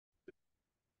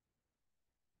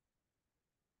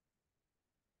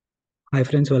Hi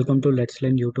friends, welcome to Let's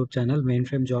Learn YouTube channel.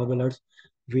 Mainframe Job Alerts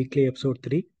Weekly Episode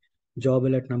 3. Job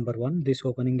Alert number 1. This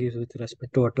opening is with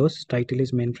respect to Atos. Title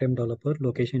is Mainframe Developer.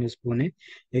 Location is Pune.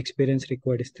 Experience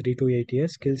required is 3 to 8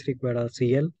 years. Skills required are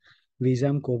CL,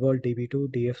 Vizam, COBOL, DB2,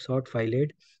 DF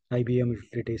File8, IBM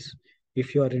Utilities.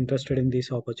 If you are interested in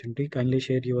this opportunity, kindly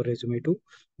share your resume to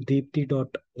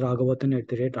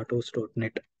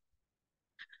deepti.raghavathan@atos.net.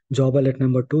 Job alert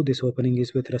number 2. This opening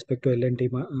is with respect to L&T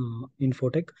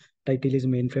Infotech. Title is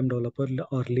Mainframe Developer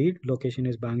or Lead. Location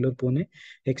is Bangalore, Pune.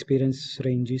 Experience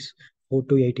range is 4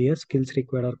 to 8 years. Skills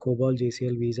required are COBOL,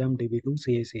 JCL, Vizam, DB2,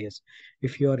 CACS.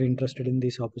 If you are interested in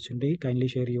this opportunity, kindly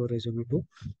share your resume to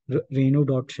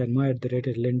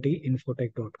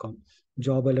renu.sharma@lndinfotech.com.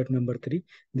 Job alert number 3.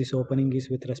 This opening is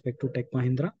with respect to Tech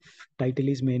Mahindra. Title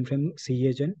is Mainframe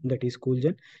CA Gen, that is Cool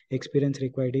Gen. Experience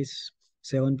required is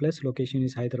 7 plus. Location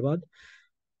is Hyderabad.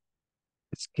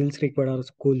 Skills required are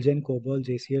Coolgen, COBOL,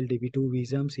 JCL, DB2,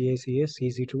 Visam, CACS,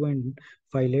 CZ2, and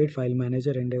File8, File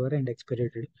Manager, Endeavor, and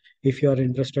Expedited. If you are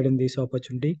interested in this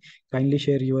opportunity, kindly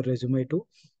share your resume to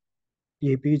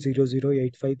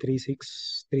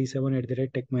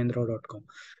ap00853637@techmahindra.com.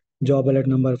 Job alert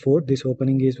number 4. This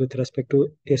opening is with respect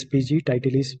to SPG.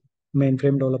 Title is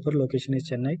Mainframe Developer. Location is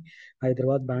Chennai,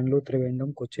 Hyderabad, Bangalore,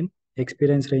 Trivandrum, Cochin.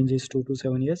 Experience range is 2 to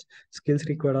 7 years. Skills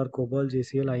required are COBOL,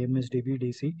 JCL, IMSDB,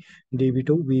 DC,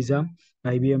 DB2, Visa,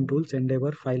 IBM Tools,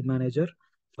 Endeavor, File Manager,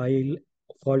 File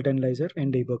Fault Analyzer,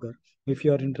 and Debugger. If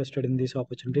you are interested in this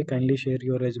opportunity, kindly share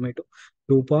your resume to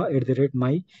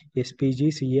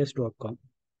rupa@myspgcs.com.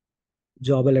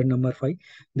 Job alert number 5.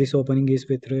 This opening is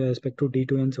with respect to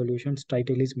D2N Solutions.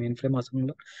 Title is Mainframe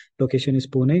Assembler. Location is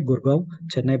Pune, Gurgaon,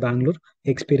 Chennai, Bangalore.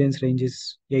 Experience range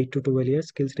is 8 to 12 years.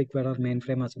 Skills required are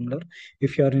Mainframe Assembler.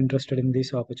 If you are interested in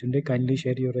this opportunity, kindly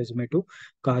share your resume to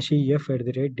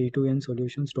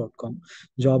kashif@d2nsolutions.com.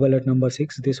 Job alert number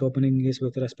 6. This opening is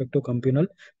with respect to Compunal.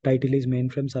 Title is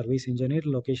Mainframe Service Engineer.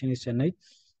 Location is Chennai,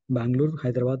 Bangalore,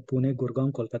 Hyderabad, Pune,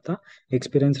 Gurgaon, Kolkata.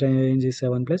 Experience range is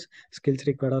 7 plus. Skills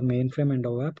required are Mainframe and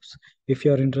apps. If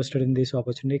you are interested in this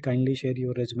opportunity, kindly share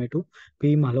your resume to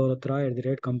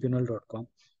pmalhotra@compunal.com.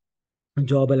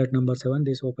 Job alert number 7.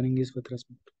 This opening is with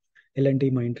respect to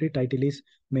L&T Mindtree. Title is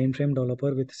Mainframe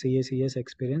Developer with CACS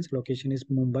experience. Location is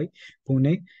Mumbai,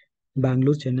 Pune,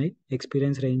 Bangalore, Chennai.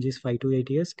 Experience range is 5 to 8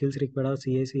 years. Skills required are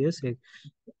CACS,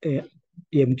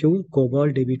 MQ,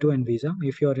 COBOL, DB2, and Visa.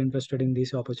 If you are interested in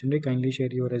this opportunity, kindly share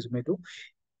your resume to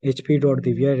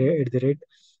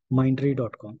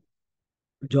hp.divya@mindtree.com.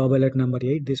 Job alert number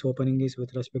 8. This opening is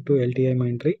with respect to LTI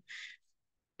Mindtree.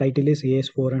 Title is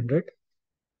AS400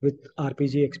 with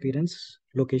RPG experience.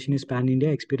 Location is Pan India.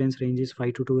 Experience range is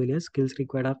 5 to 12 years. Skills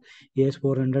required are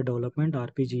AS400 development,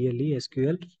 RPGLE,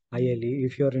 SQL, ILE.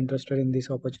 If you are interested in this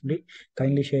opportunity,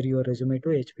 kindly share your resume to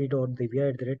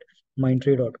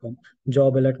hp.divya@mindtree.com.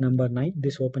 Job alert number 9.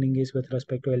 This opening is with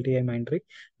respect to LTI Mindtree.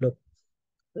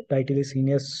 Title is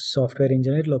Senior Software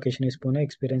Engineer. Location is Pune.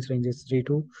 Experience range is 3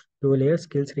 to 12 years.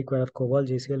 Skills required COBOL,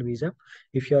 JCL, Visa.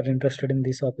 If you are interested in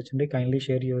this opportunity, kindly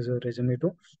share your resume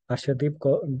to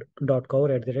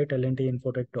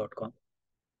arshaddeep.kaur@lndinfotech.com.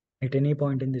 At any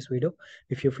point in this video,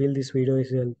 if you feel this video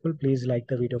is helpful, please like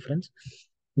the video, friends.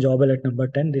 Job alert number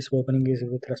 10. This opening is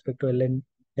with respect to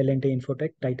L&T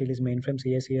Infotech. Title is Mainframe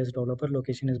CACS Developer.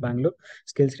 Location is Bangalore.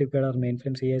 Skills required are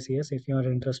Mainframe CACS. If you are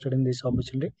interested in this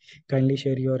opportunity, kindly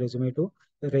share your resume to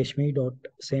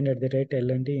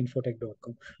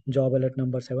reshmi.sen@lndinfotech.com. Job alert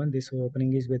number 7. This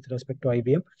opening is with respect to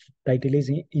IBM. Title is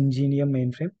Engineer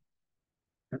Mainframe.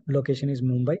 Location is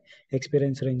Mumbai.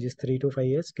 Experience range is 3 to 5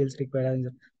 years. Skills required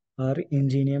are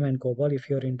Ingenium and COBOL. If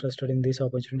you are interested in this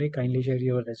opportunity, kindly share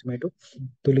your resume to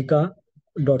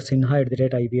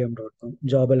tulika.sinha@ibm.com.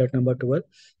 Job alert number 12.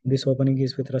 This opening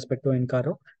is with respect to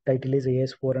Encaro. Title is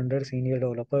AS400 Senior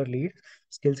Developer Lead.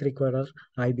 Skills required are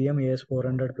IBM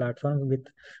AS400 platform with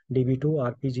DB2,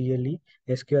 RPGLE,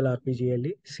 SQL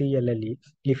RPGLE, CLLE.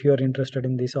 If you are interested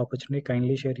in this opportunity,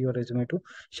 kindly share your resume to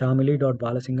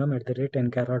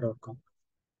shamili.balasingham@enkara.com.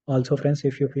 Also, friends,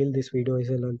 if you feel this video is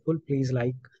helpful, please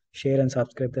like, share, and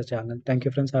subscribe the channel. Thank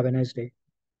you, friends. Have a nice day.